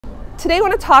Today I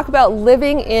want to talk about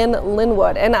living in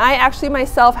Lynnwood, and I actually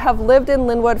myself have lived in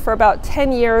Lynnwood for about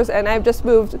 10 years, and I've just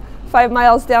moved 5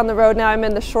 miles down the road. Now I'm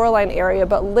in the shoreline area,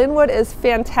 but Lynnwood is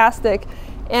fantastic,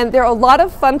 and there are a lot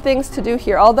of fun things to do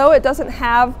here. Although it doesn't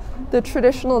have the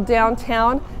traditional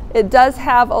downtown, it does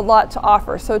have a lot to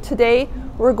offer. So today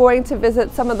we're going to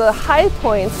visit some of the high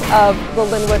points of the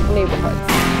Lynnwood neighborhoods.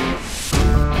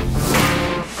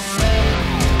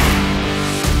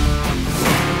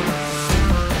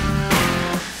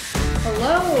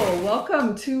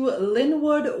 Welcome to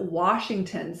Lynnwood,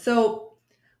 Washington. So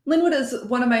Lynnwood is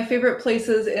one of my favorite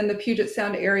places in the Puget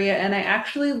Sound area, and I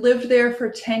actually lived there for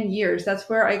 10 years. That's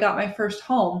where I got my first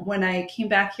home when I came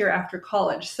back here after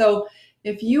college. So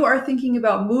if you are thinking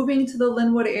about moving to the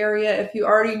Lynnwood area, if you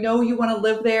already know you want to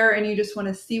live there and you just want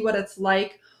to see what it's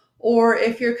like, or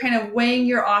if you're kind of weighing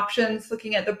your options,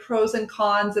 looking at the pros and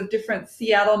cons of different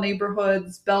Seattle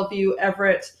neighborhoods, Bellevue,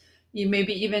 Everett, you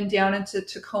maybe even down into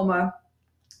Tacoma,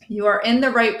 you are in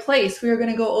the right place. We are going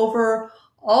to go over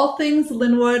all things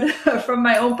Lynnwood from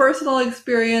my own personal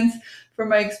experience, from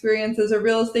my experience as a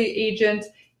real estate agent,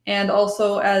 and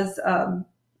also as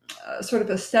sort of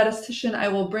a statistician. I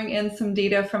will bring in some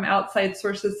data from outside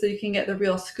sources so you can get the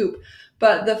real scoop.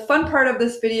 But the fun part of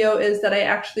this video is that I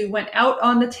actually went out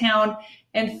on the town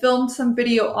and filmed some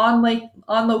video on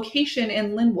location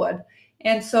in Lynnwood.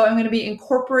 And so I'm going to be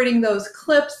incorporating those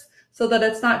clips so that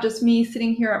it's not just me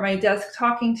sitting here at my desk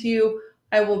talking to you.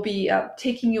 I will be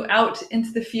taking you out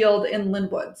into the field in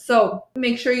Lynnwood. So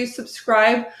make sure you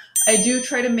subscribe. I do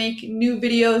try to make new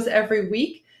videos every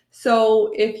week.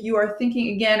 So if you are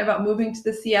thinking again about moving to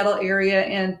the Seattle area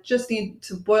and just need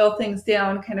to boil things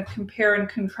down, kind of compare and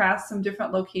contrast some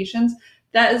different locations,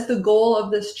 that is the goal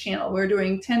of this channel. We're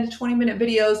doing 10 to 20 minute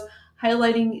videos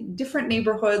highlighting different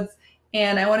neighborhoods,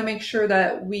 and I want to make sure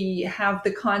that we have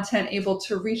the content able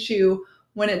to reach you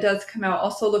when it does come out.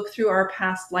 Also look through our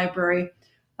past library.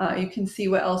 You can see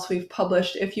what else we've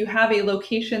published. If you have a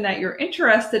location that you're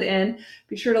interested in,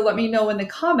 be sure to let me know in the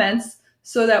comments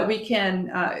so that we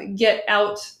can get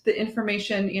out the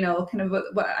information, you know, kind of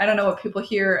what I don't know what people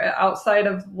here outside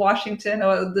of Washington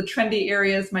or the trendy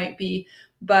areas might be,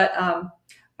 but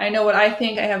I know what I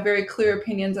think. I have very clear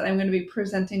opinions, and I'm going to be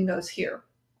presenting those here.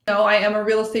 I am a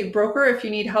real estate broker. If you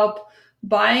need help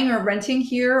buying or renting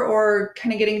here, or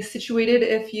kind of getting situated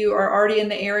if you are already in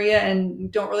the area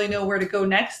and don't really know where to go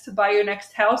next to buy your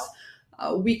next house,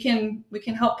 we can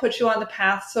help put you on the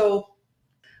path. So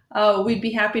we'd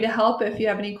be happy to help. If you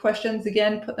have any questions,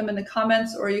 again, put them in the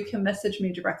comments or you can message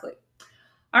me directly.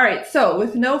 All right, so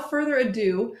with no further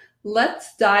ado,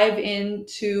 let's dive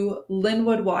into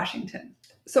Lynnwood, Washington.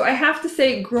 So I have to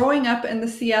say, growing up in the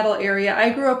Seattle area, I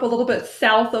grew up a little bit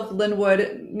south of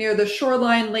Lynnwood, near the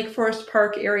shoreline Lake Forest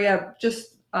Park area,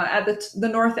 just at the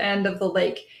north end of the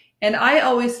lake. And I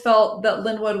always felt that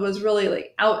Lynnwood was really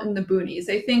like out in the boonies.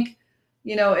 I think,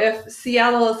 you know, if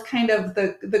Seattle is kind of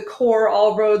the core,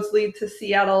 all roads lead to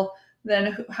Seattle,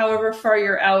 then however far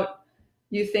you're out,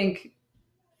 you think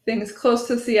things close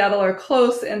to Seattle are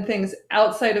close and things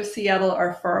outside of Seattle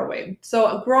are far away.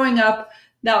 So growing up,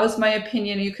 that was my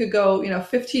opinion. You could go,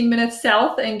 15 minutes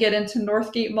south and get into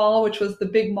Northgate Mall, which was the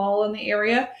big mall in the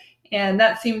area. And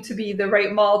that seemed to be the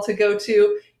right mall to go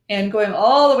to. And going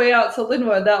all the way out to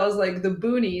Lynnwood, that was like the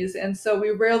boonies. And so we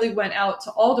rarely went out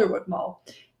to Alderwood Mall.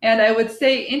 And I would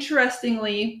say,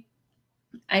 interestingly,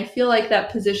 I feel like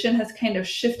that position has kind of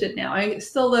shifted now. I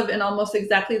still live in almost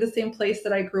exactly the same place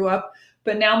that I grew up,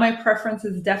 but now my preference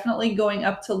is definitely going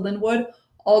up to Lynnwood.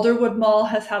 Alderwood Mall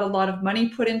has had a lot of money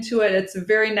put into it. It's a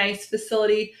very nice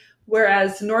facility,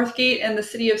 whereas Northgate and the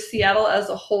city of Seattle as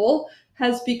a whole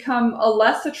has become a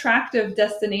less attractive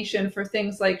destination for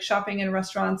things like shopping and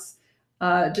restaurants,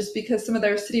 just because some of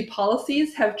their city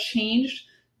policies have changed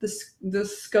the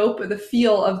scope or the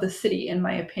feel of the city, in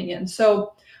my opinion.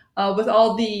 So with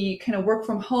all the kind of work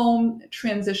from home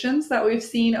transitions that we've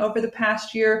seen over the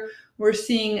past year, we're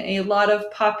seeing a lot of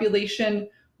population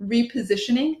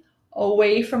repositioning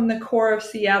away from the core of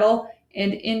Seattle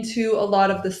and into a lot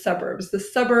of the suburbs. The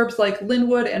suburbs like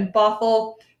Lynnwood and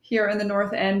Bothell here in the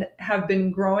north end have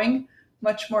been growing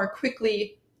much more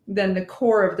quickly than the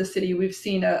core of the city. We've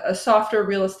seen a softer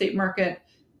real estate market,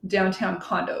 downtown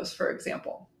condos, for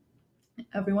example.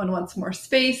 Everyone wants more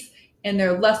space and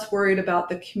they're less worried about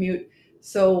the commute.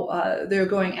 So they're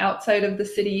going outside of the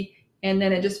city, and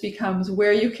then it just becomes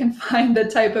where you can find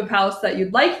the type of house that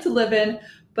you'd like to live in,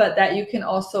 but that you can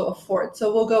also afford.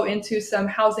 So we'll go into some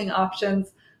housing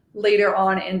options later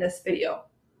on in this video.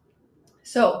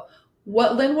 So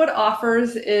what Lynnwood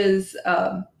offers is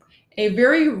a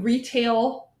very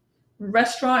retail,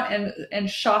 restaurant and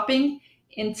shopping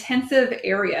intensive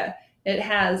area. It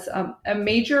has a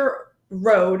major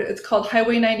road. It's called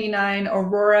Highway 99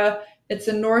 Aurora. It's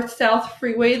a north-south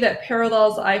freeway that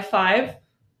parallels I-5.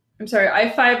 I'm sorry,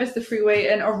 I-5 is the freeway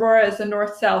and Aurora is the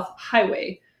north-south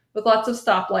highway with lots of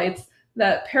stoplights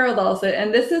that parallels it.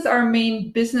 And this is our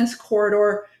main business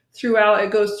corridor throughout.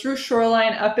 It goes through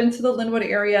Shoreline up into the Lynnwood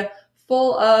area,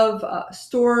 full of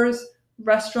stores,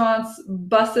 restaurants,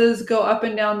 buses go up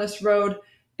and down this road.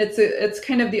 It's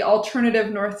kind of the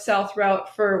alternative north-south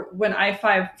route for when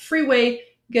I-5 freeway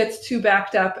gets too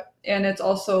backed up, and it's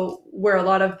also where a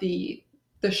lot of the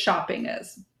shopping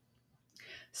is.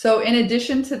 So in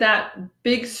addition to that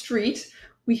big street,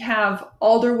 we have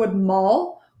Alderwood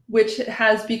Mall, which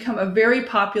has become a very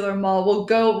popular mall. We'll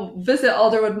go visit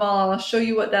Alderwood Mall. I'll show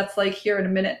you what that's like here in a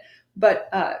minute. But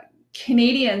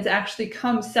Canadians actually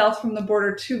come south from the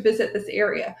border to visit this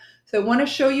area. So I want to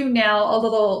show you now a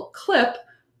little clip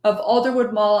of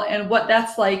Alderwood Mall and what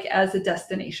that's like as a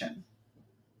destination.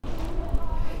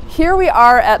 Here we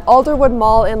are at Alderwood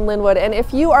Mall in Lynnwood, and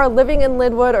if you are living in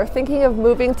Lynnwood or thinking of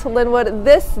moving to Lynnwood,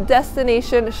 this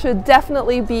destination should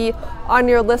definitely be on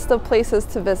your list of places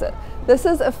to visit. This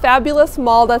is a fabulous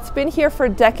mall that's been here for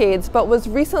decades, but was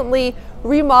recently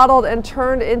remodeled and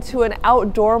turned into an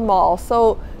outdoor mall.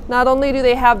 So not only do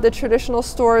they have the traditional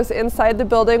stores inside the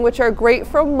building, which are great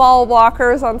for mall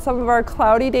walkers on some of our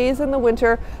cloudy days in the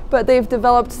winter, but they've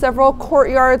developed several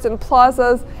courtyards and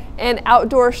plazas and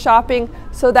outdoor shopping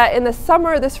so that in the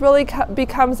summer this really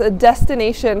becomes a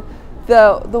destination.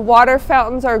 The water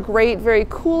fountains are great, very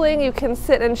cooling. You can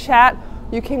sit and chat.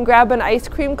 You can grab an ice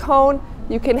cream cone.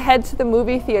 You can head to the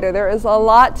movie theater. There is a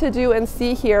lot to do and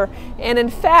see here. And in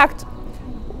fact,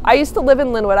 I used to live in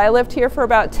Lynnwood. I lived here for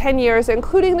about 10 years,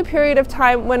 including the period of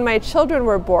time when my children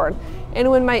were born. And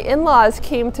when my in-laws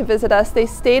came to visit us, they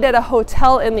stayed at a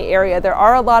hotel in the area. There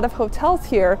are a lot of hotels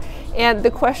here. And the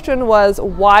question was,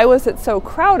 why was it so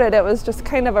crowded? It was just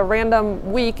kind of a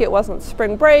random week. It wasn't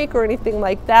spring break or anything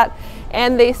like that.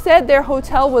 And they said their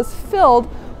hotel was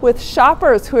filled with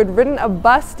shoppers who had ridden a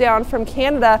bus down from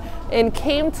Canada and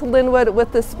came to Lynnwood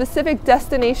with the specific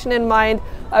destination in mind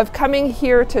of coming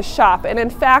here to shop. And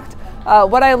in fact,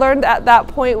 what I learned at that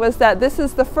point was that this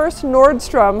is the first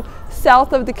Nordstrom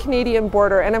south of the Canadian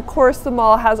border. And of course, the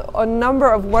mall has a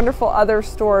number of wonderful other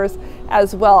stores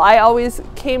as well. I always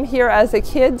came here as a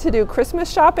kid to do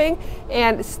Christmas shopping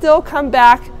and still come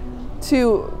back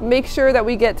to make sure that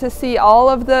we get to see all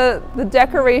of the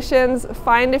decorations,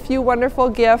 find a few wonderful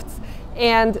gifts,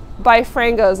 and buy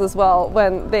frangos as well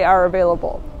when they are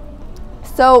available.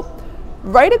 So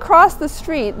right across the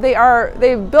street,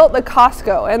 they've built the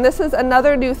Costco, and this is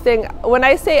another new thing. When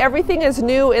I say everything is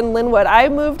new in Lynnwood, I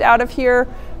moved out of here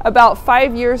about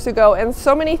 5 years ago, and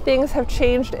so many things have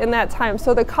changed in that time.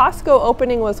 So the Costco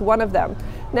opening was one of them.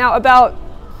 Now about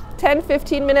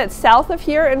 10-15 minutes south of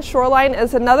here in Shoreline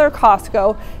is another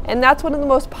Costco, and that's one of the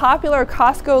most popular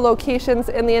Costco locations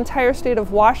in the entire state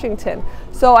of Washington.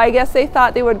 So I guess they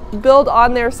thought they would build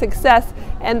on their success,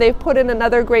 and they've put in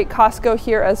another great Costco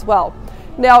here as well.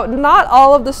 Now, not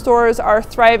all of the stores are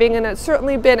thriving, and it's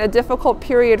certainly been a difficult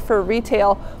period for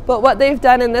retail, but what they've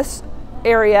done in this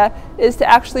area is to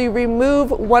actually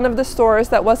remove one of the stores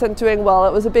that wasn't doing well.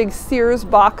 It was a big Sears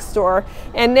box store,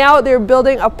 and now they're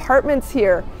building apartments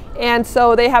here. And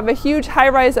so they have a huge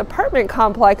high-rise apartment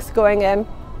complex going in,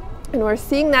 and we're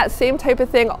seeing that same type of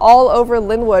thing all over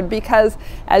Lynnwood because,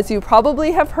 as you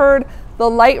probably have heard, the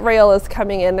light rail is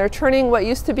coming in. They're turning what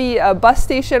used to be a bus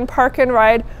station park and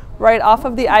ride right off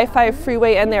of the I-5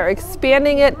 freeway, and they're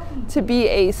expanding it to be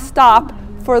a stop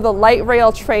for the light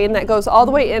rail train that goes all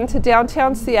the way into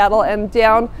downtown Seattle and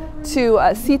down to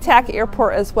SeaTac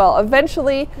Airport as well.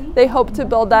 Eventually, they hope to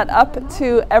build that up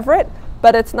to Everett,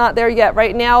 but it's not there yet.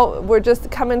 Right now, we're just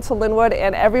coming to Lynnwood,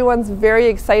 and everyone's very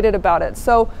excited about it.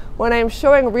 So when I'm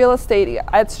showing real estate,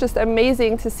 it's just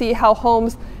amazing to see how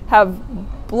homes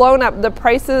have blown up. The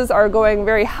prices are going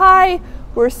very high.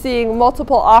 We're seeing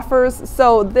multiple offers.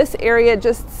 So this area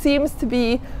just seems to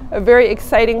be a very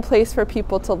exciting place for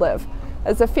people to live.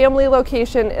 As a family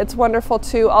location, it's wonderful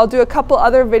too. I'll do a couple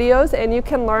other videos and you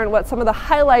can learn what some of the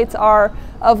highlights are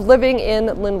of living in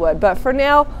Lynnwood. But for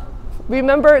now,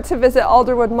 remember to visit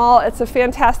Alderwood Mall. It's a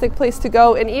fantastic place to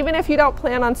go, and even if you don't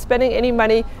plan on spending any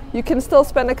money, you can still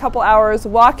spend a couple hours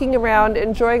walking around,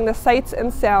 enjoying the sights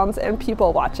and sounds and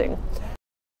people watching.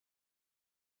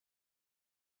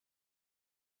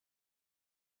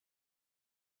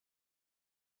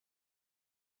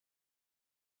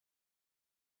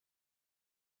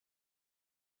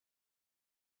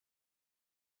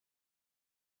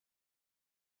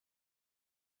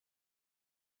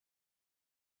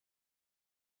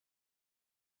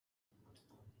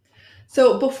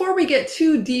 So before we get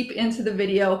too deep into the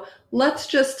video, let's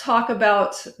just talk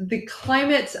about the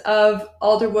climate of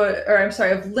of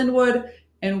Lynnwood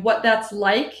and what that's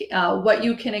like, what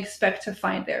you can expect to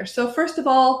find there. So first of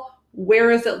all,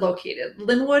 where is it located?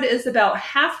 Lynnwood is about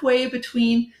halfway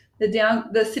between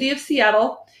the city of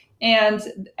Seattle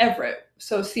and Everett.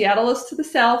 So Seattle is to the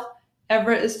south,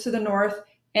 Everett is to the north,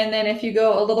 and then if you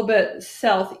go a little bit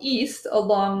southeast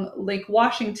along Lake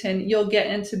Washington, you'll get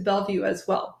into Bellevue as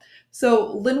well.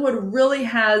 So Lynnwood really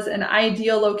has an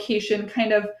ideal location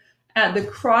kind of at the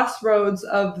crossroads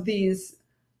of these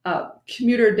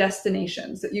commuter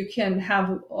destinations that you can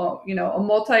have, a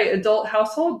multi-adult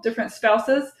household, different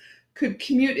spouses could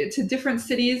commute to different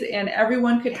cities and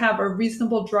everyone could have a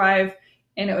reasonable drive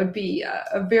and it would be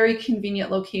a very convenient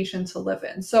location to live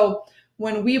in. So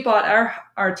when we bought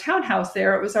our townhouse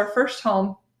there, it was our first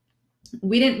home.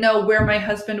 We didn't know where my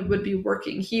husband would be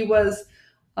working. He was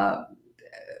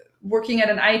working at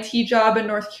an IT job in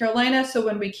North Carolina. So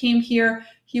when we came here,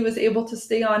 he was able to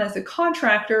stay on as a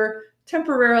contractor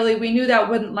temporarily. We knew that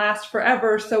wouldn't last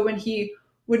forever. So when he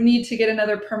would need to get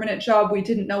another permanent job, we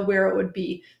didn't know where it would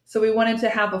be. So we wanted to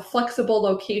have a flexible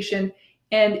location.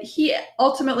 And he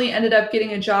ultimately ended up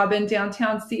getting a job in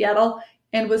downtown Seattle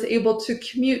and was able to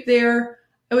commute there,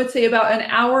 I would say about an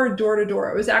hour door to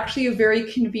door. It was actually a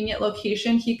very convenient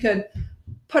location. He could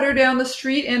putter down the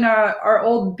street in our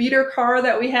old beater car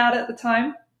that we had at the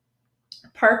time,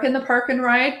 park in the park and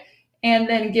ride, and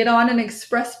then get on an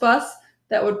express bus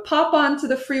that would pop onto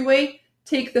the freeway,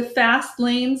 take the fast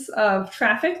lanes of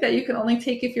traffic that you can only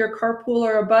take if you're a carpool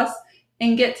or a bus,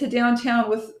 and get to downtown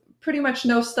with pretty much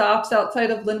no stops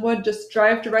outside of Lynnwood. Just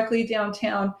drive directly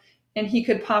downtown and he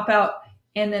could pop out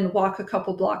and then walk a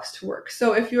couple blocks to work.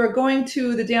 So if you're going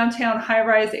to the downtown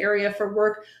high-rise area for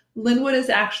work, Lynnwood is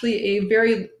actually a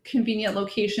very convenient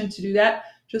location to do that.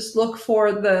 Just look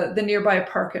for the nearby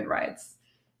park and rides.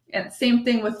 And same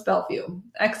thing with Bellevue,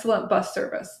 excellent bus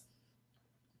service.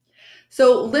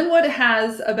 So Lynnwood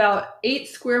has about 8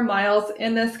 square miles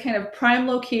in this kind of prime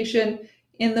location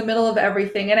in the middle of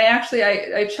everything. And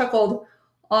I chuckled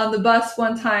on the bus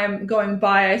one time going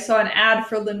by. I saw an ad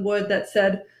for Lynnwood that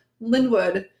said,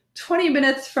 Lynnwood, 20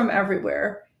 minutes from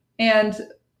everywhere. And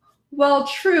while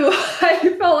true,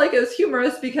 I felt like it was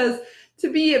humorous because to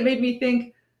me, it made me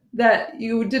think that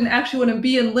you didn't actually want to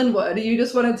be in Lynnwood. You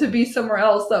just wanted to be somewhere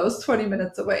else that was 20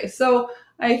 minutes away. So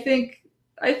I think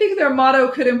their motto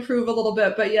could improve a little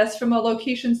bit, but yes, from a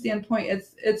location standpoint,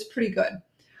 it's pretty good.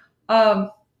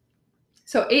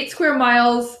 So 8 square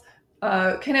miles,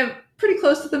 kind of pretty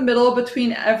close to the middle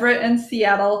between Everett and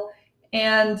Seattle.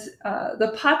 And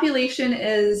the population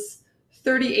is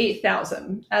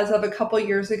 38,000 as of a couple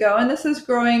years ago. And this is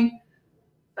growing,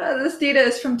 this data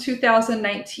is from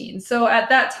 2019. So at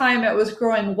that time, it was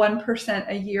growing 1%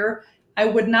 a year. I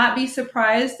would not be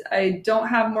surprised. I don't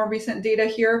have more recent data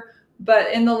here,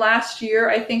 but in the last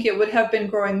year, I think it would have been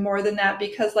growing more than that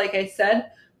because like I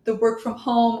said, the work from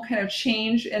home kind of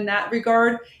changed in that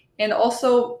regard. And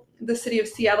also the city of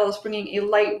Seattle is bringing a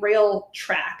light rail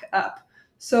track up.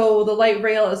 So the light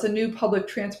rail is a new public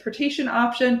transportation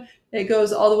option. It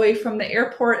goes all the way from the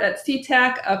airport at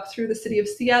SeaTac up through the city of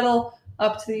Seattle,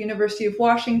 up to the University of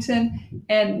Washington,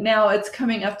 and now it's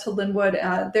coming up to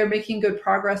Lynnwood. They're making good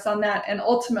progress on that, and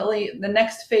ultimately, the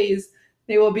next phase,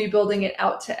 they will be building it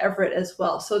out to Everett as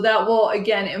well. So that will,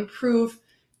 again, improve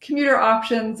commuter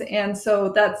options, and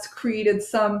so that's created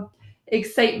some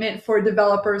excitement for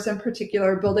developers in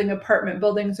particular, building apartment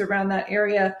buildings around that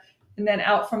area, and then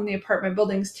out from the apartment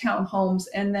buildings, townhomes,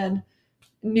 and then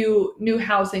new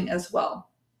housing as well.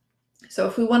 So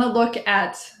if we want to look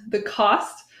at the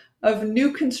cost of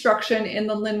new construction in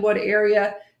the Lynnwood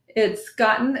area, it's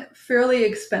gotten fairly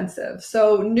expensive.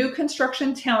 So new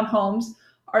construction townhomes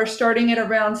are starting at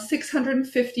around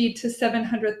 $650,000 to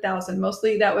 $700,000.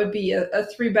 Mostly that would be a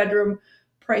 3-bedroom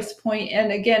price point.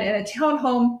 And again, in a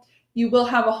townhome, you will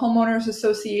have a homeowners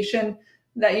association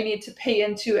that you need to pay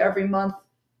into every month.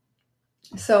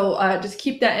 So just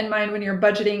keep that in mind when you're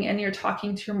budgeting and you're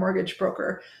talking to your mortgage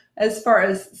broker. As far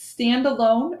as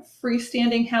standalone,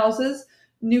 freestanding houses,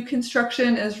 new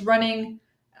construction is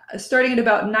starting at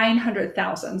about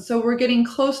 $900,000. So we're getting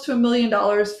close to $1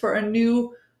 million for a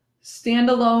new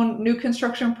standalone new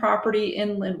construction property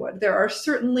in Lynnwood. There are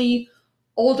certainly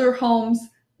older homes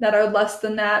that are less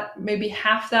than that, maybe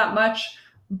half that much,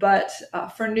 but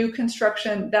for new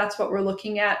construction, that's what we're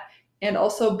looking at. And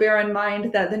also bear in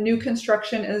mind that the new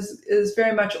construction is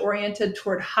very much oriented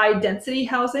toward high density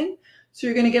housing. So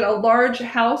you're going to get a large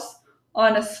house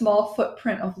on a small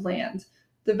footprint of land.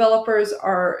 Developers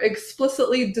are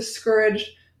explicitly discouraged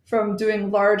from doing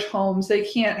large homes. They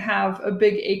can't have a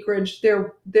big acreage.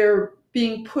 They're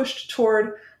being pushed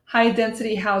toward high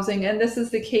density housing, and this is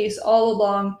the case all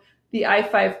along the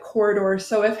I-5 corridor.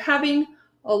 So if having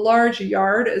a large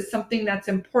yard is something that's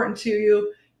important to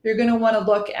you, you're going to want to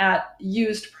look at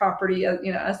used property,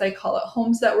 as I call it,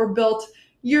 homes that were built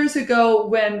years ago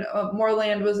when more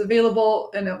land was available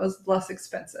and it was less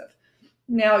expensive.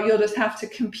 Now you'll just have to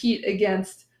compete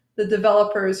against the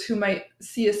developers who might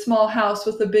see a small house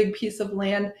with a big piece of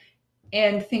land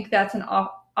and think that's an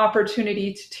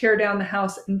opportunity to tear down the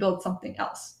house and build something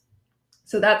else.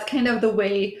 So that's kind of the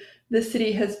way the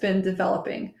city has been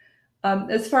developing.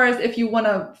 As far as if you want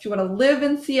to live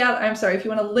in if you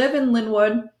want to live in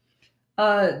Lynnwood,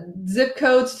 zip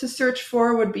codes to search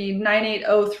for would be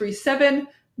 98037,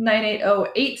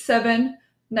 98087,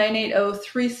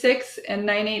 98036, and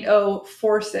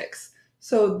 98046.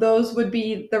 So those would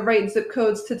be the right zip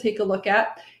codes to take a look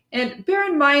at. And bear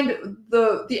in mind,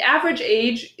 the average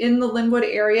age in the Lynnwood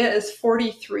area is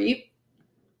 43.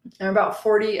 Or about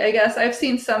 40, I guess. I've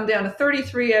seen some down to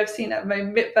 33. I've seen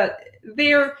but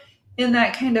they're in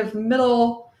that kind of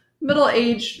middle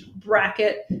age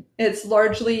bracket. It's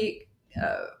largely,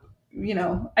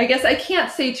 I guess I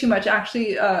can't say too much.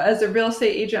 Actually, as a real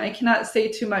estate agent, I cannot say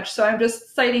too much. So I'm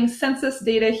just citing census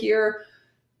data here.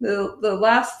 The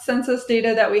last census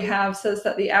data that we have says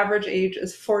that the average age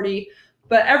is 40,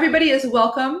 but everybody is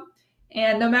welcome.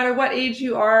 And no matter what age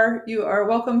you are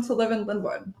welcome to live in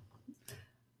Lynnwood.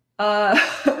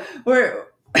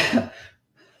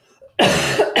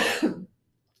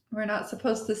 We're not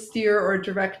supposed to steer or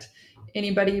direct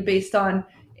anybody based on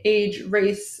age,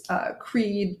 race,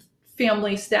 creed,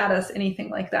 family status, anything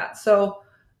like that. So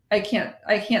I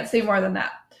can't say more than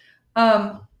that.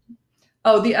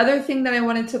 The other thing that I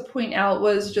wanted to point out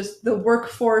was just the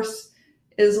workforce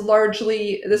is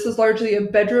largely a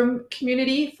bedroom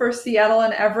community for Seattle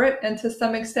and Everett, and to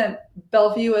some extent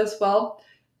Bellevue as well.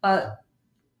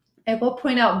 I will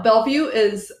point out Bellevue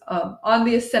is on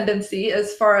the ascendancy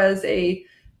as far as a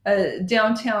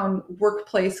downtown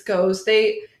workplace goes.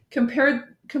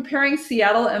 Comparing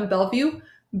Seattle and Bellevue,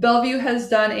 Bellevue has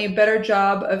done a better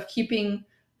job of keeping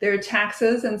their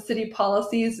taxes and city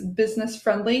policies business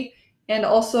friendly. And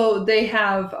also they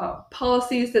have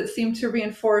policies that seem to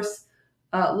reinforce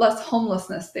less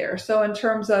homelessness there. So in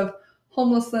terms of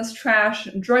homelessness, trash,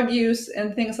 drug use,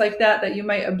 and things like that you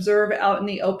might observe out in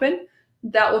the open,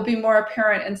 that will be more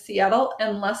apparent in Seattle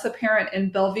and less apparent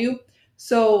in Bellevue.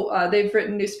 So they've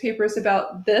written newspapers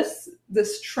about this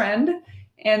trend.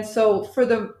 And so for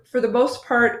the most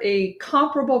part, a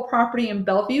comparable property in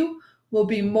Bellevue will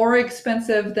be more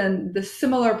expensive than the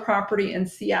similar property in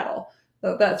Seattle.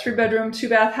 So that 3-bedroom,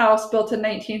 2-bath house built in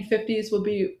 1950s will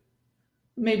be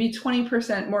maybe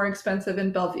 20% more expensive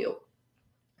in Bellevue.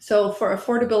 So for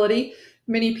affordability,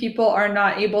 many people are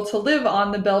not able to live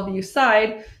on the Bellevue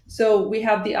side. So we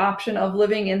have the option of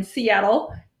living in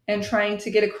Seattle and trying to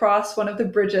get across one of the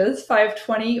bridges,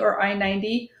 520 or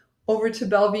I-90, over to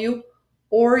Bellevue.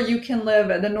 Or you can live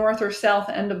at the north or south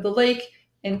end of the lake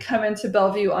and come into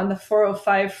Bellevue on the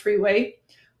 405 freeway.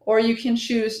 Or you can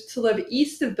choose to live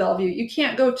east of Bellevue. You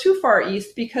can't go too far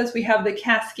east because we have the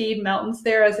Cascade Mountains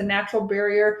there as a natural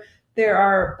barrier. There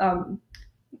are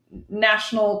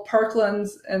national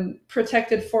parklands and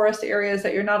protected forest areas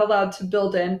that you're not allowed to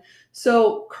build in.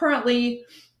 So currently,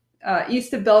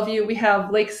 east of Bellevue, we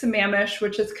have Lake Sammamish,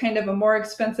 which is kind of a more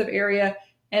expensive area.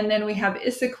 And then we have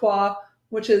Issaquah,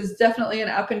 which is definitely an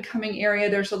up-and-coming area.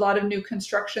 There's a lot of new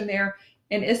construction there.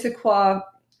 And Issaquah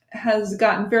has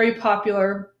gotten very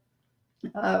popular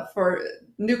for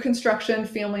new construction,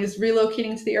 families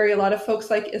relocating to the area. A lot of folks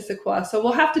like Issaquah. So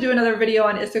we'll have to do another video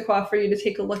on Issaquah for you to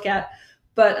take a look at.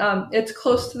 But it's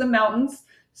close to the mountains.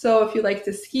 So if you like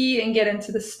to ski and get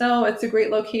into the snow, it's a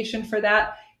great location for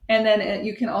that. And then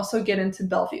you can also get into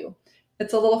Bellevue.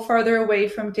 It's a little farther away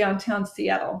from downtown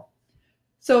Seattle.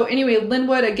 So anyway,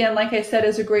 Lynnwood, again, like I said,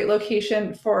 is a great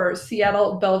location for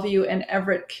Seattle, Bellevue, and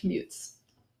Everett commutes.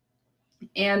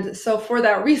 And so for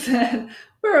that reason,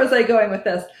 where was I going with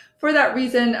this? For that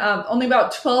reason, only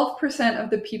about 12% of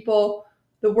the people,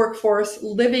 the workforce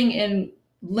living in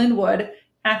Lynnwood,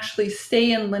 actually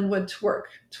stay in Lynnwood to work.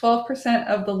 12%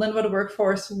 of the Lynnwood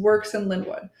workforce works in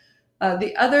Lynnwood.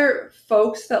 The other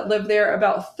folks that live there,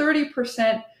 about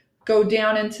 30% go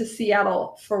down into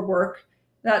Seattle for work.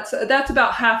 That's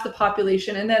about half the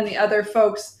population. And then the other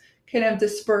folks kind of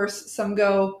disperse. Some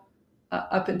go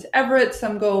up into Everett,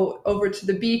 some go over to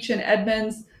the beach in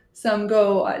Edmonds, some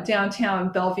go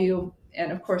downtown Bellevue,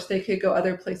 and of course they could go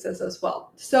other places as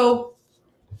well. So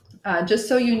just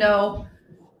so you know,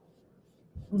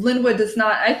 Lynnwood does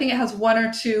not, I think it has one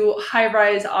or two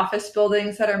high-rise office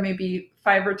buildings that are maybe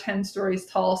 5 or 10 stories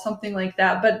tall, something like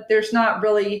that. But there's not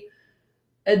really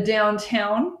a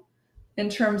downtown in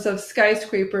terms of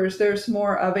skyscrapers. There's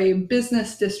more of a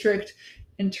business district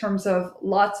in terms of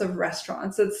lots of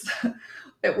restaurants. It's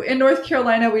in North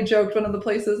Carolina, we joked one of the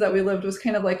places that we lived was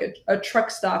kind of like a truck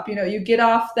stop. You know, you get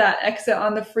off that exit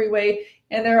on the freeway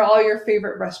and there are all your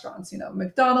favorite restaurants, you know,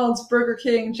 McDonald's, Burger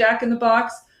King, Jack in the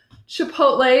Box,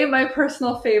 Chipotle, my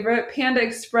personal favorite, Panda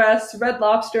Express, Red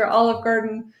Lobster, Olive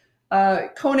Garden,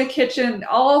 Kona Kitchen,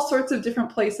 all sorts of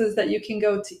different places that you can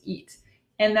go to eat.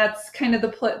 And that's kind of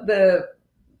the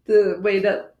way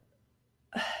that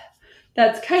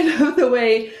that's kind of the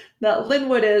way that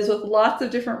Lynnwood is, with lots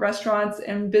of different restaurants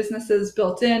and businesses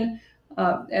built in,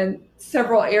 and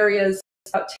several areas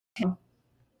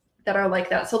that are like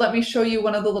that. So let me show you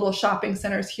one of the little shopping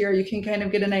centers here. You can kind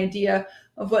of get an idea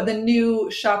of what the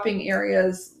new shopping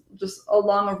areas just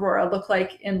along Aurora look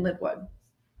like in Lynnwood.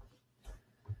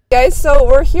 Guys, so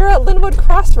we're here at Lynnwood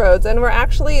Crossroads, and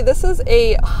this is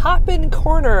a hop-in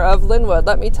corner of Lynnwood.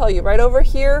 Let me tell you, right over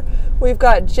here we've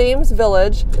got James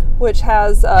Village, which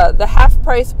has the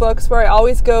half-price books where I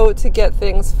always go to get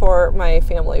things for my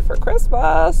family for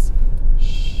Christmas.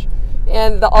 Shh.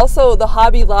 And also the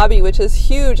Hobby Lobby, which is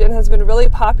huge and has been really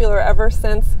popular ever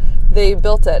since they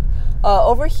built it.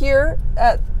 Over here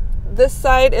at this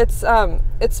side,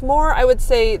 it's more, I would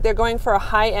say, they're going for a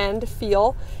high-end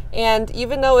feel. And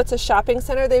even though it's a shopping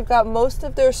center, they've got most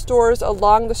of their stores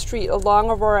along the street, along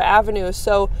Aurora Avenue.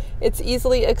 So it's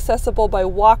easily accessible by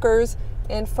walkers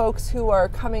and folks who are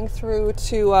coming through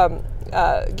to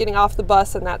getting off the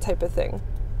bus and that type of thing.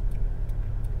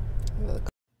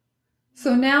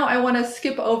 So now I want to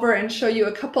skip over and show you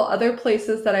a couple other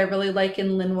places that I really like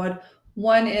in Lynnwood.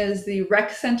 One is the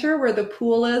rec center where the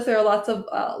pool is. There are lots of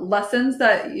lessons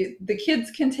that the kids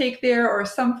can take there, or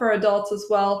some for adults as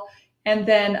well. And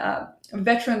then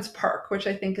Veterans Park, which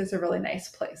I think is a really nice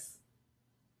place.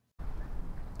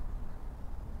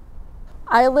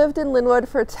 I lived in Lynnwood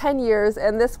for 10 years,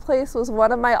 and this place was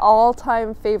one of my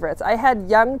all-time favorites. I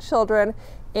had young children,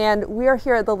 and we are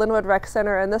here at the Lynnwood Rec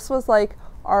Center, and this was like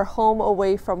our home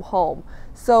away from home.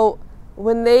 So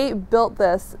when they built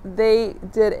this, they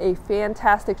did a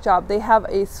fantastic job. They have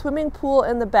a swimming pool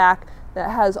in the back that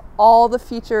has all the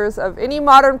features of any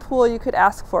modern pool you could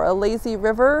ask for. A lazy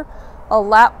river, a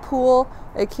lap pool,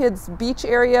 a kid's beach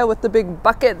area with the big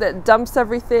bucket that dumps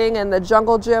everything, and the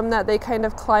jungle gym that they kind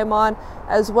of climb on,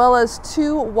 as well as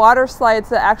 2 water slides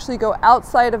that actually go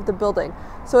outside of the building.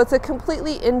 So it's a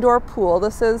completely indoor pool.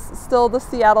 This is still the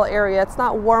Seattle area. It's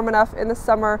not warm enough in the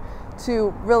summer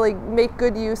to really make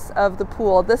good use of the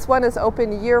pool. This one is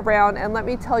open year-round, and let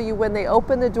me tell you, when they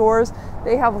open the doors,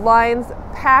 they have lines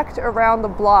packed around the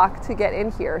block to get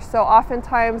in here. So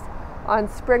oftentimes on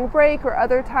spring break or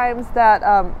other times that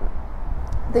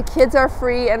the kids are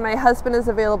free and my husband is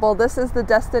available, this is the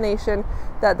destination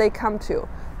that they come to.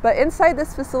 But inside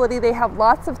this facility, they have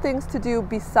lots of things to do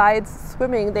besides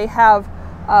swimming. They have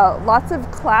lots of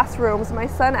classrooms. My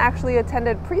son actually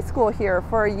attended preschool here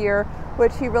for a year,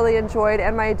 which he really enjoyed,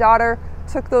 and my daughter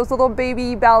took those little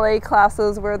baby ballet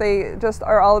classes where they just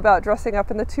are all about dressing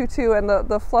up in the tutu and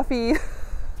the fluffy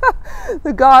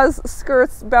the gauze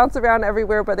skirts bounce around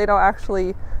everywhere, but they don't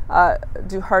actually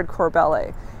do hardcore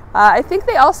ballet. I think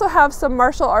they also have some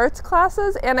martial arts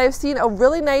classes, and I've seen a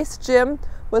really nice gym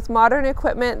with modern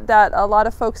equipment that a lot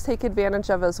of folks take advantage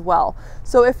of as well.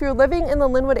 So if you're living in the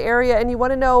Lynnwood area and you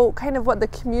want to know kind of what the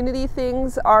community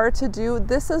things are to do,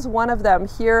 this is one of them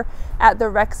here at the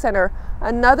rec center.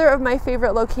 Another of my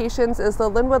favorite locations is the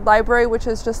Lynnwood Library, which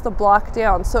is just a block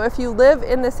down. So if you live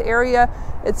in this area,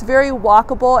 it's very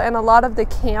walkable, and a lot of the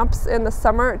camps in the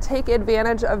summer take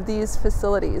advantage of these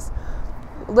facilities.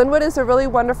 Lynnwood is a really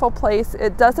wonderful place.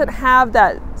 It doesn't have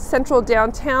that central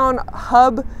downtown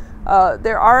hub.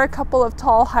 There are a couple of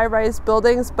tall high-rise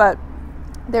buildings, but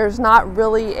there's not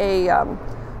really a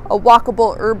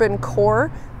walkable urban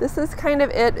core. This is kind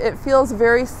of it. It feels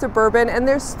very suburban, and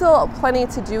there's still plenty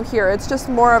to do here. It's just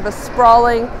more of a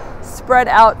sprawling, spread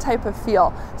out type of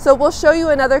feel. So we'll show you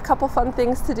another couple fun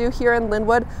things to do here in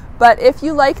Lynnwood. But if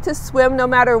you like to swim, no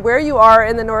matter where you are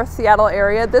in the North Seattle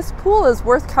area, this pool is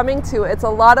worth coming to. It's a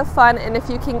lot of fun, and if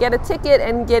you can get a ticket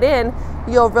and get in,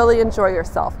 you'll really enjoy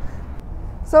yourself.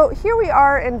 So here we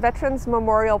are in Veterans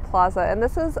Memorial Plaza, and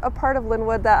this is a part of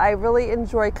Lynnwood that I really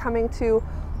enjoy coming to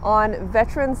on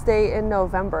Veterans Day in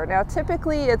November. Now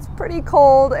typically it's pretty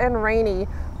cold and rainy,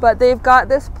 but they've got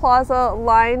this plaza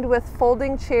lined with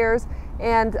folding chairs,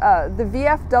 and the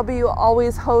VFW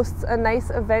always hosts a nice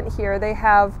event here. They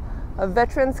have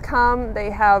Veterans come, they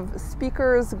have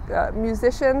speakers,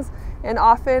 musicians, and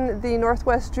often the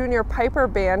Northwest Junior Piper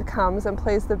Band comes and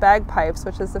plays the bagpipes,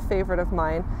 which is a favorite of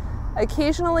mine.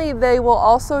 Occasionally they will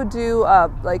also do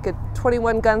like a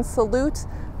 21-gun salute.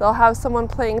 They'll have someone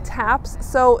playing taps.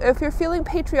 So if you're feeling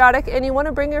patriotic and you want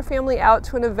to bring your family out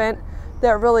to an event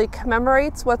that really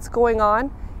commemorates what's going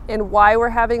on and why we're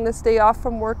having this day off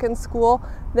from work and school,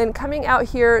 then coming out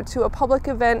here to a public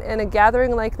event and a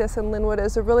gathering like this in Lynnwood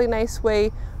is a really nice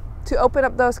way to open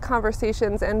up those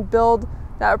conversations and build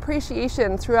that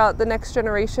appreciation throughout the next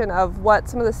generation of what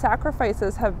some of the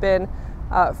sacrifices have been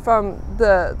from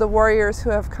the warriors who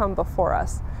have come before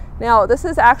us. Now, this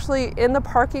is actually in the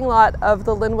parking lot of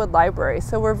the Lynnwood Library,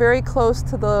 so we're very close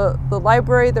to the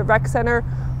library, the rec center.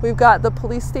 We've got the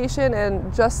police station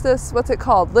and justice, what's it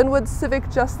called? Lynnwood Civic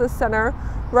Justice Center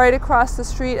right across the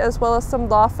street, as well as some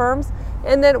law firms.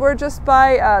 And then we're just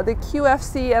by the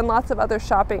QFC and lots of other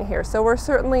shopping here. So we're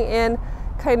certainly in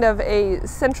kind of a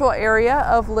central area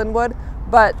of Lynnwood,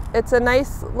 but it's a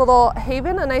nice little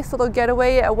haven, a nice little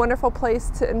getaway, a wonderful place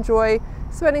to enjoy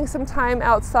spending some time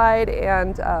outside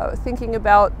and thinking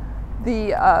about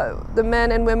the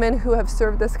men and women who have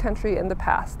served this country in the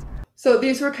past. So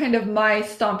these were kind of my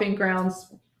stomping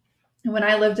grounds when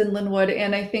I lived in Lynnwood,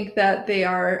 and I think that they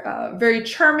are very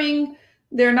charming.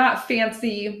 They're not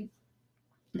fancy,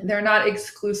 they're not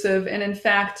exclusive, and in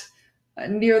fact,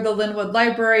 near the Lynnwood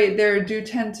Library, there do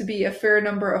tend to be a fair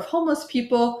number of homeless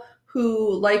people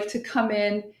who like to come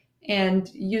in and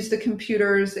use the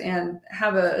computers and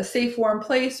have a safe, warm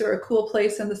place or a cool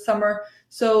place in the summer.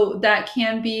 So that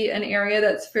can be an area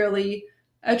that's fairly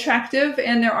attractive,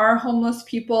 and there are homeless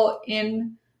people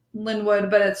in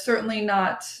Lynnwood, but it's certainly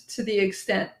not to the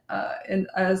extent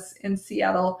as in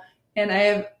Seattle. And I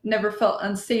have never felt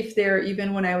unsafe there,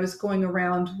 even when I was going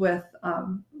around with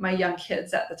my young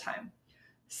kids at the time.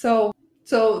 So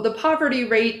the poverty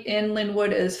rate in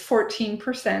Lynnwood is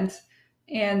 14%,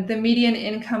 and the median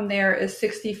income there is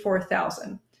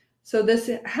 $64,000. So this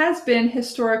has been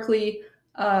historically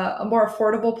a more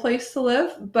affordable place to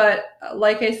live, but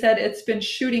like I said, it's been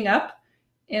shooting up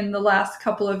in the last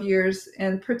couple of years,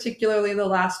 and particularly the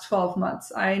last 12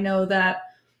 months. I know that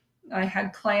I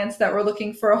had clients that were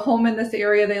looking for a home in this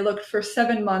area. They looked for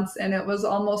 7 months, and it was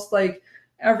almost like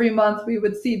every month we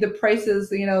would see the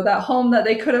prices, you know, that home that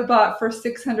they could have bought for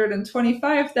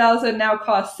 $625,000 now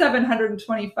costs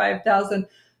 $725,000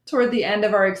 toward the end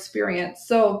of our experience.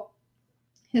 So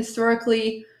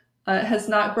historically, has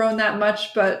not grown that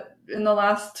much, but in the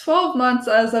last 12 months,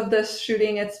 as of this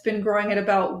shooting, it's been growing at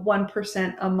about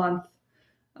 1% a month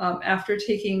after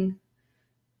taking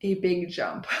a big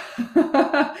jump.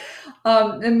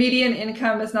 The median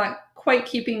income is not quite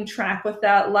keeping track with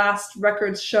that. Last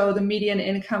records show the median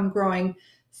income growing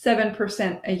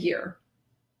 7% a year.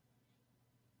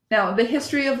 Now, the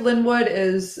history of Lynnwood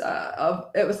is,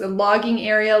 it was a logging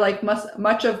area like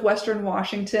much of Western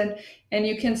Washington, and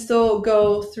you can still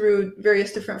go through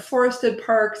various different forested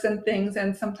parks and things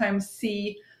and sometimes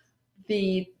see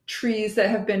the trees that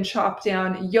have been chopped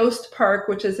down. Yost Park,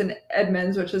 which is in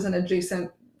Edmonds, which is an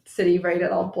adjacent city, right?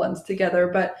 It all blends together.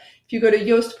 But if you go to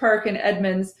Yost Park in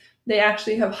Edmonds, they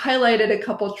actually have highlighted a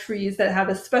couple trees that have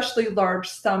especially large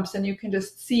stumps, and you can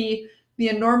just see the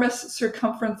enormous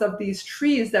circumference of these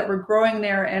trees that were growing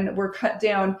there and were cut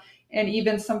down. And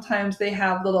even sometimes they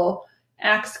have little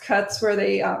axe cuts where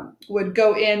they would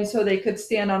go in so they could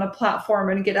stand on a platform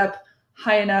and get up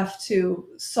high enough to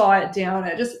saw it down.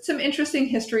 Just some interesting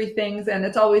history things, and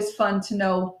it's always fun to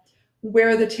know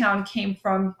where the town came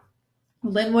from.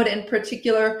 Lynnwood in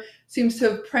particular seems to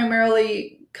have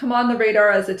primarily come on the radar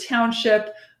as a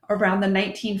township around the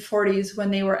 1940s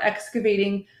when they were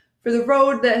excavating for the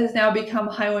road that has now become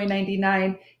Highway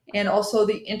 99, and also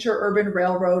the interurban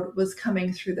railroad was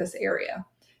coming through this area.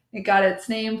 It got its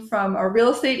name from a real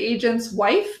estate agent's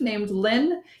wife named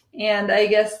Lynn, and I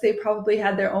guess they probably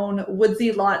had their own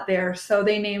woodsy lot there, so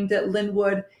they named it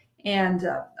Lynnwood, and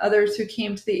others who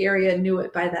came to the area knew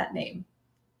it by that name.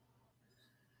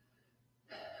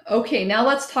 Okay, now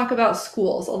let's talk about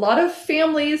schools. A lot of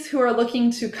families who are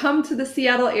looking to come to the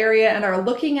Seattle area and are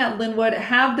looking at Lynnwood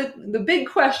have the big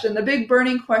question, the big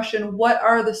burning question: what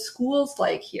are the schools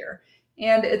like here?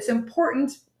 And it's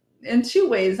important in two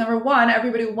ways. Number one,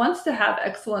 everybody wants to have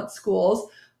excellent schools.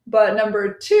 But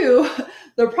number two,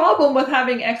 the problem with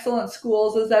having excellent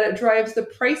schools is that it drives the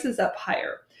prices up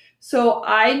higher. So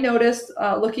I noticed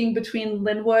looking between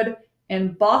Lynnwood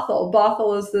and Bothell.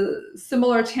 Bothell is the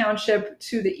similar township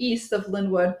to the east of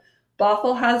Lynnwood.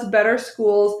 Bothell has better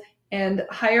schools and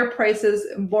higher prices,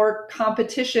 more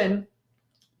competition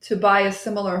to buy a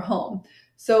similar home.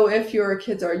 So if your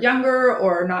kids are younger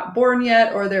or not born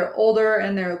yet, or they're older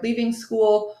and they're leaving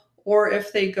school, or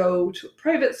if they go to a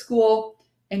private school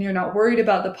and you're not worried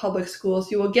about the public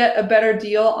schools, you will get a better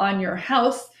deal on your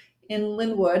house in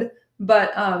Lynnwood.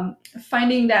 But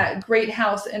finding that great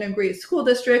house in a great school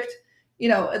district,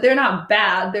 they're not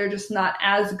bad. They're just not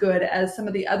as good as some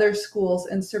of the other schools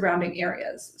in surrounding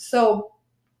areas. So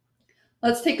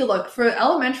let's take a look. For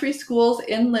elementary schools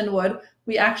in Lynnwood,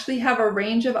 we actually have a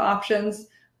range of options.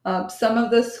 Some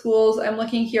of the schools, I'm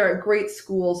looking here at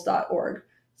greatschools.org.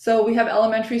 So we have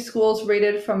elementary schools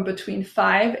rated from between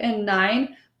 5 and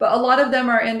 9, but a lot of them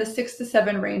are in the 6 to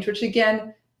 7 range, which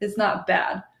again is not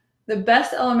bad. The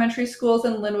best elementary schools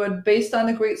in Lynnwood, based on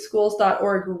the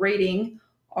greatschools.org rating,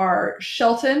 are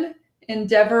Shelton,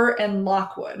 Endeavor, and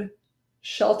Lockwood.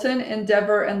 Shelton,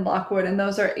 Endeavor, and Lockwood, and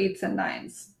those are 8s and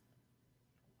 9s.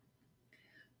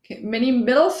 Okay, many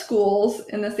middle schools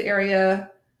in this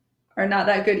area are not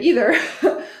that good either.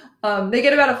 They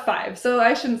get about a 5, so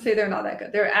I shouldn't say they're not that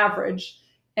good. They're average,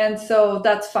 and so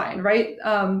that's fine, right?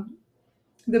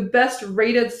 The best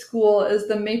rated school is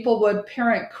the Maplewood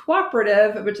Parent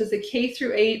Cooperative, which is a K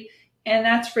through 8, and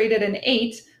that's rated an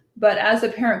 8. But as a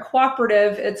parent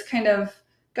cooperative, it's kind of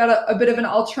got a bit of an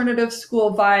alternative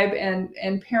school vibe,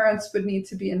 and parents would need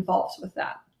to be involved with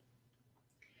that.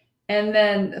 And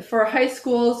then for high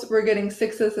schools, we're getting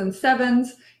 6s and 7s,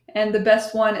 and the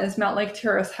best one is Mount Lake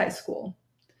Terrace High School.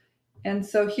 And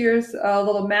so here's a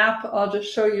little map. I'll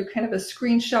just show you kind of a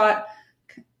screenshot.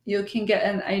 You can get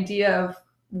an idea of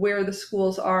where the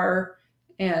schools are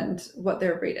and what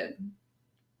they're rated.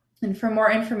 And for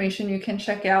more information, you can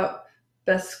check out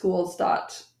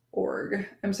greatschools.org.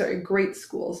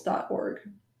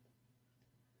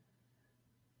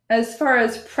 As far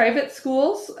as private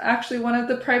schools, actually one of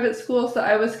the private schools that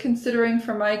I was considering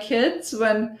for my kids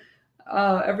when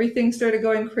everything started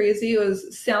going crazy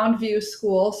was Soundview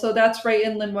School. So that's right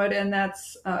in Lynnwood, and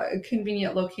that's a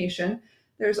convenient location.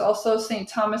 There's also St.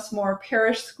 Thomas More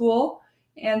Parish School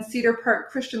and Cedar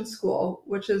Park Christian School,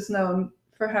 which is known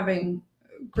for having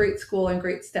great school and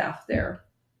great staff there.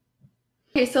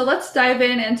 Okay, so let's dive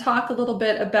in and talk a little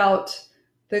bit about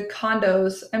the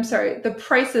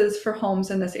prices for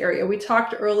homes in this area. We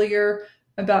talked earlier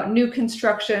about new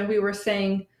construction. We were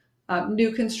saying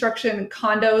new construction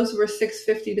condos were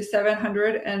 $650 to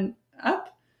 $700 and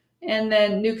up, and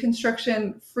then new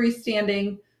construction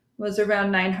freestanding was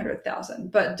around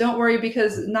 $900,000. But don't worry,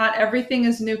 because not everything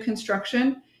is new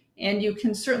construction, and you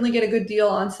can certainly get a good deal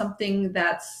on something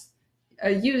that's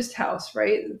a used house,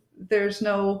 right? There's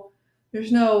no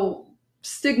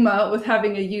stigma with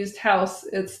having a used house.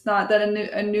 It's not that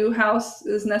a new house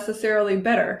is necessarily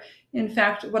better. In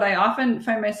fact, what I often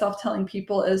find myself telling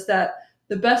people is that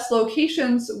the best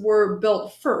locations were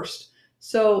built first.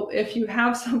 So if you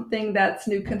have something that's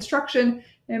new construction,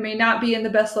 it may not be in the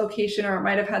best location, or it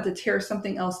might have had to tear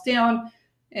something else down.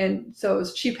 And so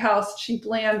it's cheap house, cheap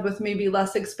land with maybe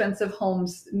less expensive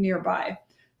homes nearby.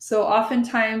 So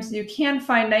oftentimes you can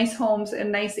find nice homes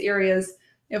in nice areas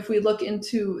if we look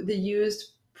into the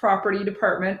used property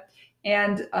department,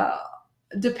 and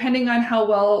depending on how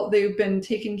well they've been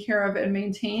taken care of and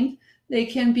maintained, they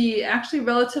can be actually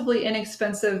relatively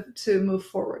inexpensive to move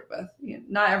forward with.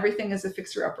 Not everything is a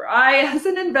fixer-upper. I, as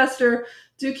an investor,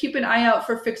 do keep an eye out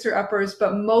for fixer-uppers,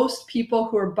 but most people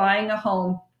who are buying a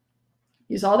home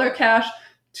use all their cash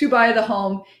to buy the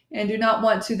home and do not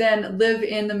want to then live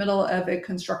in the middle of a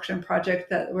construction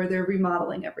project where they're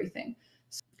remodeling everything.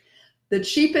 The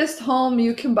cheapest home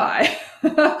you can buy.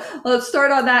 Let's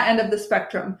start on that end of the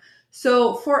spectrum.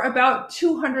 So for about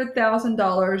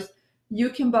 $200,000, you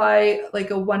can buy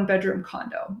like a 1-bedroom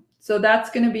condo. So that's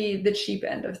going to be the cheap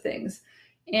end of things.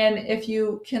 And if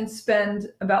you can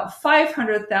spend about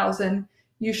 $500,000,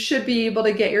 you should be able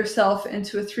to get yourself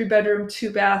into a 3-bedroom,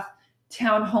 2-bath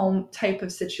townhome type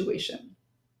of situation.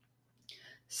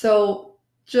 So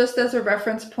just as a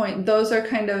reference point, those are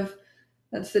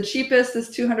that's the cheapest is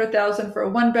 $200,000 for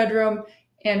a 1-bedroom,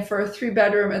 and for a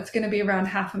 3-bedroom, it's going to be around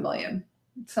 $500,000,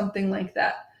 something like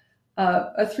that.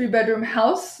 A 3-bedroom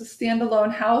house, a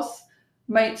standalone house,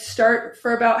 might start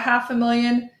for about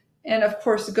 $500,000, and of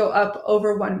course go up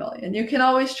over $1 million. You can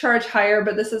always charge higher,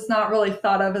 but this is not really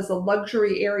thought of as a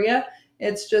luxury area.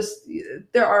 It's just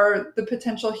there are the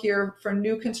potential here for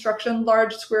new construction,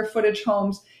 large square footage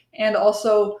homes, and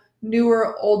also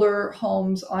newer, older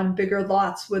homes on bigger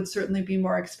lots would certainly be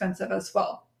more expensive as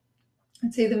well.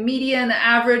 I'd say the median, the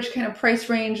average kind of price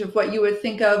range of what you would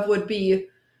think of would be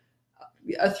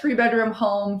a 3-bedroom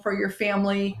home for your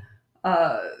family,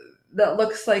 that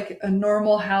looks like a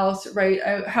normal house, right?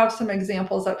 I have some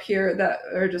examples up here that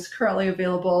are just currently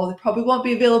available. They probably won't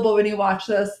be available when you watch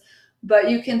this, but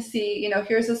you can see,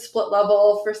 here's a split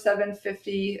level for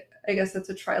 $750. I guess that's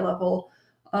a tri-level.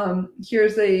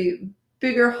 Here's a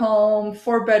bigger home,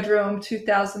 4-bedroom,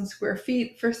 2,000 square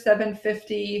feet for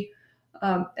 $750,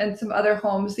 and some other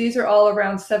homes. These are all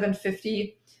around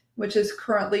 $750, which is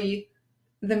currently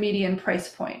the median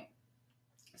price point.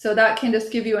 So that can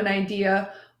just give you an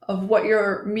idea of what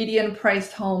your median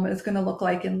priced home is going to look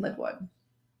like in Lynnwood.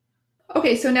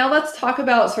 Okay, so now let's talk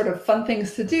about sort of fun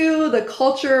things to do, the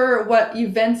culture, what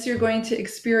events you're going to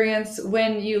experience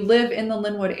when you live in the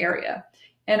Lynnwood area.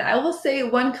 And I will say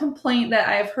one complaint that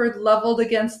I've heard leveled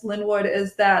against Lynnwood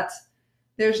is that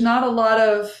there's not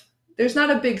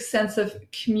a big sense of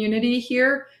community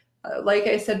here. Like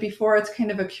I said before, it's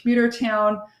kind of a commuter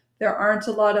town. There aren't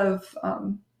a lot of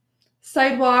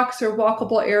sidewalks or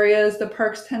walkable areas. The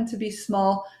parks tend to be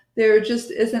small. There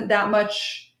just isn't that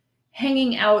much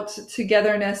hanging out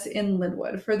togetherness in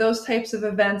Lynnwood. For those types of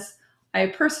events, I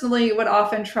personally would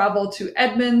often travel to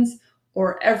Edmonds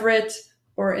or Everett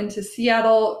or into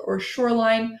Seattle or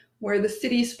Shoreline, where the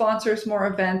city sponsors more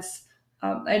events.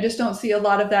 I just don't see a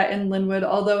lot of that in Lynnwood,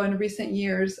 although in recent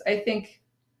years, I think,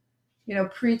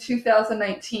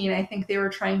 pre-2019, I think they were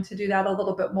trying to do that a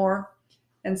little bit more.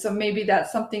 And so maybe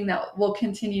that's something that will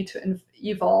continue to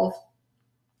evolve.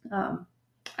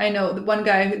 I know the one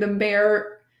guy, the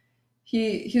mayor,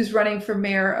 he's running for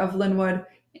mayor of Lynnwood,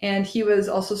 and he was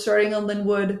also starting a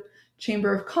Lynnwood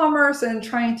Chamber of Commerce and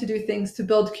trying to do things to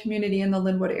build community in the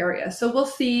Lynnwood area. So we'll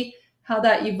see how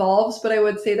that evolves, but I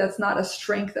would say that's not a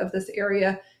strength of this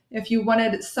area. If you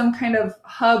wanted some kind of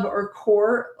hub or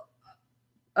core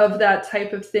of that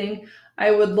type of thing,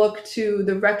 I would look to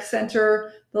the rec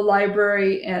center, the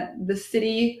library, and the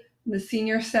city, the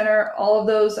senior center. All of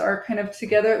those are kind of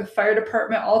together, the fire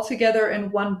department, all together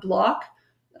in one block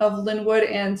of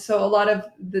Lynnwood. And so a lot of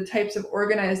the types of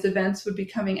organized events would be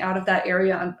coming out of that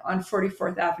area on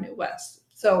 44th Avenue West.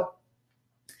 So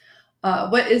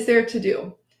what is there to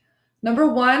do?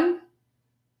 Number one,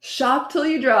 shop till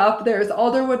you drop. There's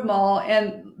Alderwood Mall,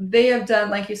 and they have done,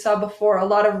 like you saw before, a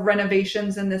lot of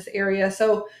renovations in this area.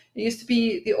 So it used to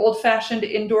be the old-fashioned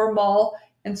indoor mall,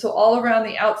 and so all around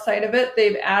the outside of it,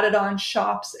 they've added on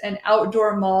shops and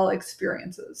outdoor mall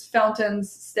experiences,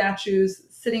 fountains, statues,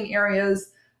 sitting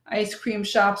areas, ice cream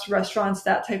shops, restaurants,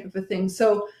 that type of a thing.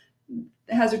 So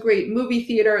it has a great movie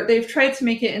theater. They've tried to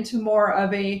make it into more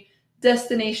of a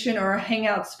destination or a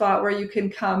hangout spot where you can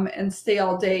come and stay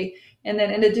all day. And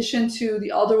then in addition to the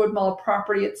Alderwood Mall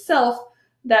property itself,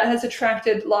 that has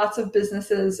attracted lots of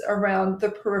businesses around the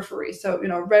periphery. So,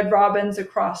 Red Robin's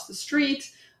across the street.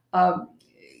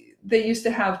 They used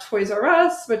to have Toys R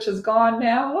Us, which is gone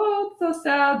now. Oh, it's so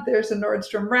sad. There's a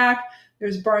Nordstrom Rack.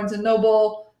 There's Barnes &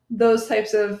 Noble, those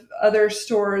types of other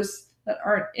stores that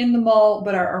aren't in the mall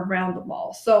but are around the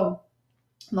mall. So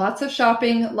lots of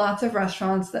shopping, lots of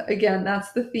restaurants. Again,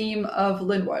 that's the theme of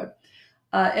Lynnwood.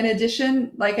 In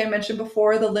addition, like I mentioned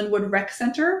before, the Lynnwood Rec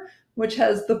Center, which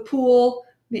has the pool,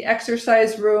 the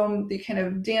exercise room, the kind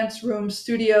of dance room,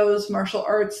 studios, martial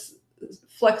arts,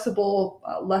 flexible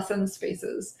lesson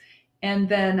spaces. And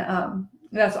then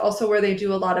that's also where they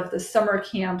do a lot of the summer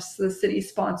camps, the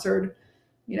city-sponsored,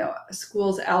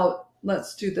 schools out,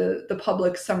 let's do the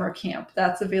public summer camp.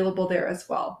 That's available there as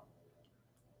well.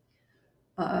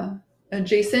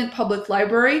 Adjacent public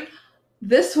library.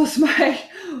 This was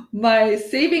my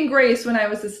saving grace when I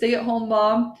was a stay-at-home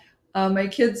mom. My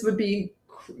kids would be,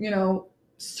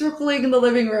 circling in the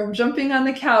living room, jumping on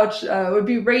the couch. It would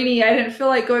be rainy. I didn't feel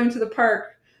like going to the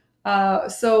park.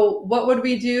 So what would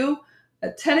we do?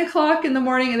 At 10 o'clock in the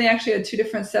morning, and they actually had 2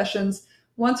 different sessions.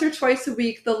 Once or twice a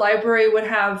week, the library would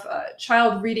have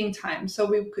child reading time. So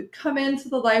we could come into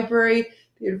the library,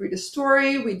 they'd read a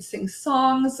story, we'd sing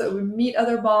songs, we'd meet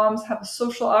other moms, have a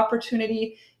social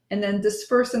opportunity, and then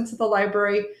disperse into the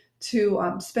library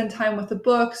to spend time with the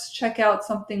books, check out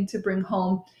something to bring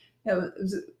home. It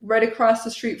was right across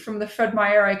the street from the Fred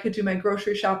Meyer. I could do my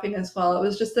grocery shopping as well. It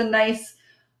was just a nice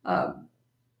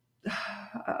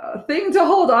thing to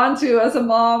hold on to as a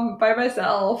mom by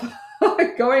myself,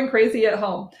 going crazy at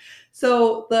home.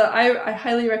 So I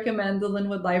highly recommend the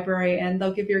Lynnwood Library, and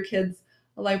they'll give your kids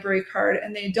a library card,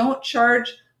 and they don't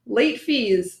charge late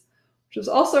fees, which was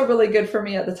also really good for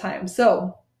me at the time.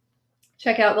 So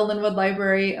check out the Lynnwood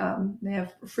Library. They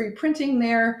have free printing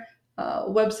there,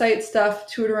 website stuff,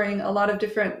 tutoring, a lot of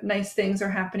different nice things are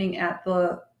happening at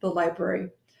the library.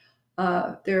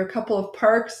 There are a couple of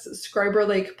parks. Scriber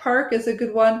Lake Park is a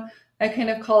good one. I kind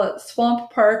of call it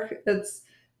Swamp Park. It's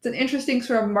it's an interesting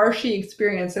sort of marshy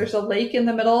experience. There's a lake in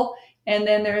the middle, and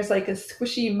then there's like a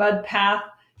squishy mud path,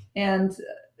 and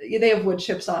they have wood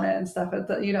chips on it and stuff.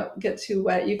 You don't get too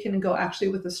wet. You can go actually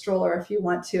with a stroller if you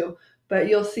want to, but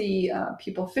you'll see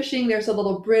people fishing. There's a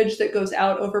little bridge that goes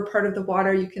out over part of the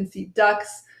water. You can see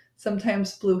ducks,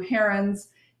 sometimes blue herons,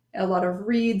 a lot of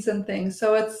reeds and things.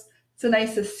 So it's a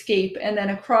nice escape. And then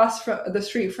across from the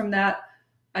street from that,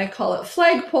 I call it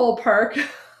Flagpole Park.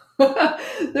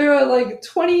 There are like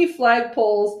 20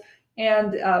 flagpoles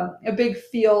and a big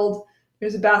field.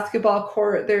 There's a basketball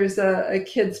court. There's a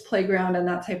kids playground and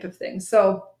that type of thing.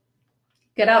 So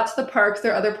get out to the parks.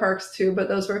 There are other parks too, but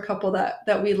those were a couple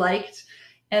that we liked.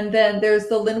 And then there's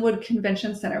the Lynnwood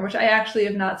Convention Center, which I actually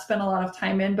have not spent a lot of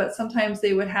time in, but sometimes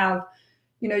they would have,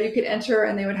 you know, you could enter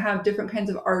and they would have different kinds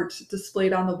of art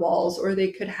displayed on the walls, or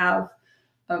they could have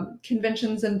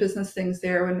conventions and business things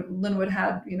there. When Lynnwood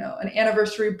had, you know, an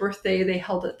anniversary birthday, they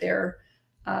held it there.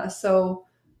 So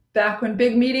back when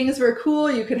big meetings were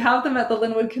cool, you could have them at the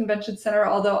Lynnwood Convention Center,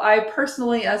 although I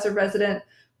personally, as a resident,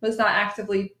 was not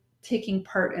actively taking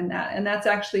part in that. And that's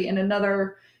actually in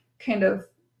another kind of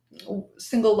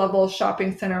single level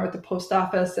shopping center with the post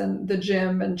office and the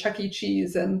gym and Chuck E.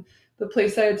 Cheese and the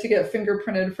place I had to get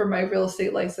fingerprinted for my real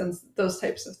estate license, those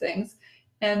types of things.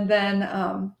 And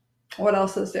then what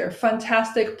else is there?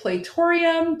 Fantastic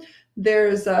Playtorium.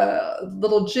 There's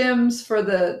little gyms for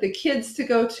the kids to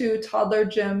go to, toddler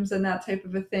gyms and that type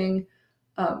of a thing.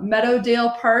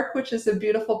 Meadowdale Park, which is a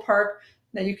beautiful park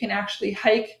that you can actually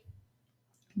hike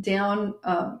down,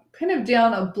 kind of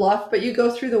down a bluff, but you go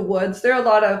through the woods. There are a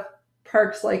lot of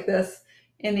parks like this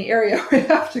in the area where you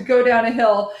have to go down a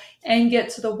hill and get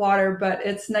to the water, but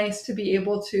it's nice to be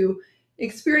able to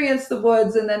experience the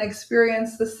woods and then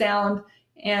experience the sound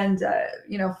and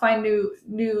you know, find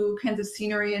new kinds of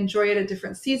scenery, enjoy it at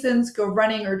different seasons, go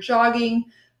running or jogging,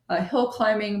 hill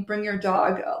climbing, bring your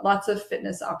dog, lots of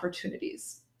fitness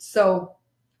opportunities. So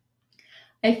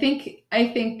I think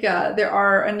there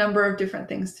are a number of different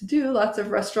things to do, lots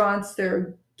of restaurants, there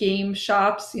are game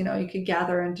shops, you know, you could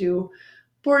gather and do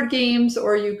board games,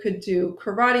 or you could do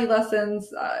karate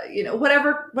lessons, you know,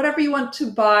 whatever you want to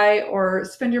buy or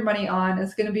spend your money on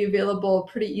is going to be available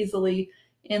pretty easily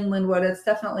in Lynnwood. It's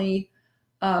definitely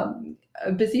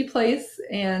a busy place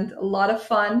and a lot of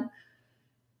fun,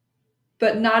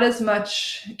 but not as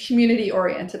much community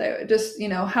oriented. I would just, you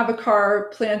know, have a car,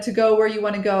 plan to go where you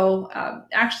want to go.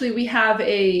 Actually, we have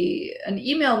an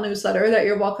email newsletter that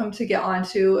you're welcome to get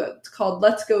onto. It's called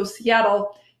Let's Go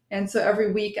Seattle. And so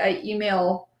every week I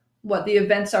email what the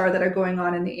events are that are going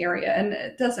on in the area. And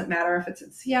it doesn't matter if it's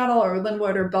in Seattle or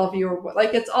Lynnwood or Bellevue or what,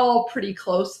 like it's all pretty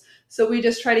close. So we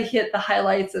just try to hit the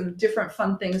highlights of different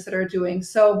fun things that are doing.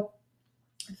 So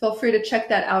feel free to check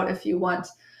that out if you want.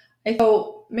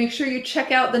 So make sure you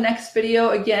check out the next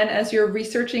video again as you're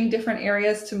researching different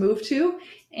areas to move to.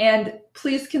 And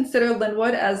please consider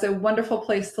Lynnwood as a wonderful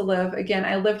place to live. Again,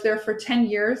 I lived there for 10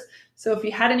 years. So if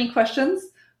you had any questions,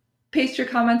 paste your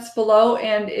comments below.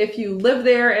 And if you live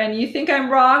there and you think I'm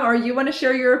wrong, or you want to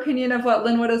share your opinion of what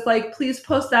Lynnwood is like, please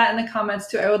post that in the comments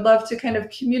too. I would love to kind of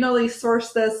communally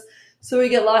source this so we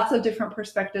get lots of different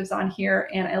perspectives on here.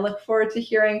 And I look forward to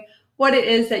hearing what it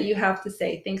is that you have to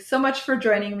say. Thanks so much for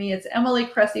joining me. It's Emily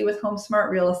Cressy with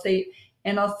HomeSmart Real Estate,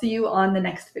 and I'll see you on the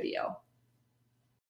next video.